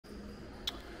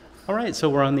All right, so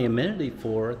we're on the amenity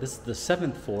floor. This is the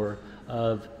seventh floor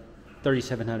of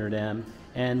 3700M,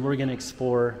 and we're going to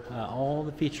explore all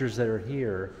the features that are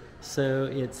here. So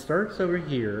it starts over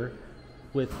here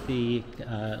with the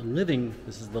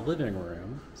this is the living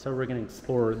room. So we're going to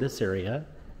explore this area,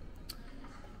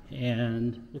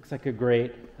 and looks like a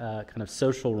great kind of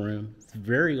social room. It's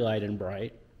very light and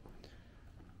bright.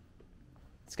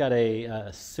 It's got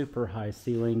a super high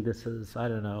ceiling. This is, I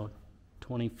don't know,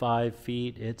 25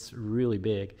 feet. It's really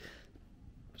big.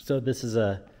 So this is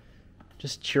a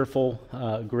just cheerful,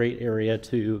 great area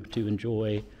to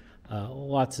enjoy.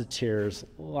 Lots of chairs,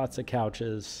 lots of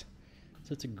couches.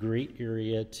 So it's a great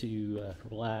area to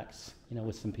relax,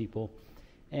 with some people.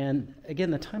 And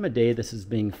again, the time of day this is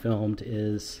being filmed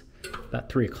is about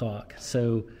 3 o'clock.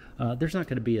 So there's not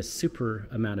going to be a super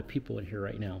amount of people in here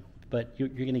right now, but you're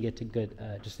going to get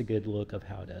to just a good look of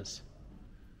how it is.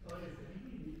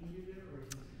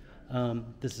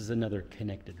 This is another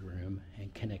connected room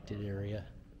and connected area,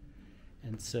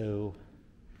 and so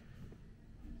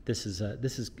this is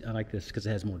I like this because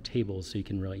it has more tables, so you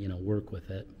can really work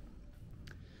with it.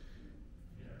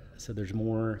 So there's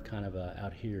more kind of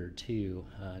out here too,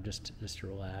 just to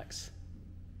relax.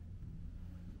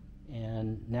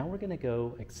 And now we're going to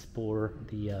go explore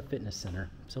the fitness center.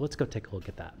 So let's go take a look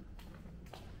at that.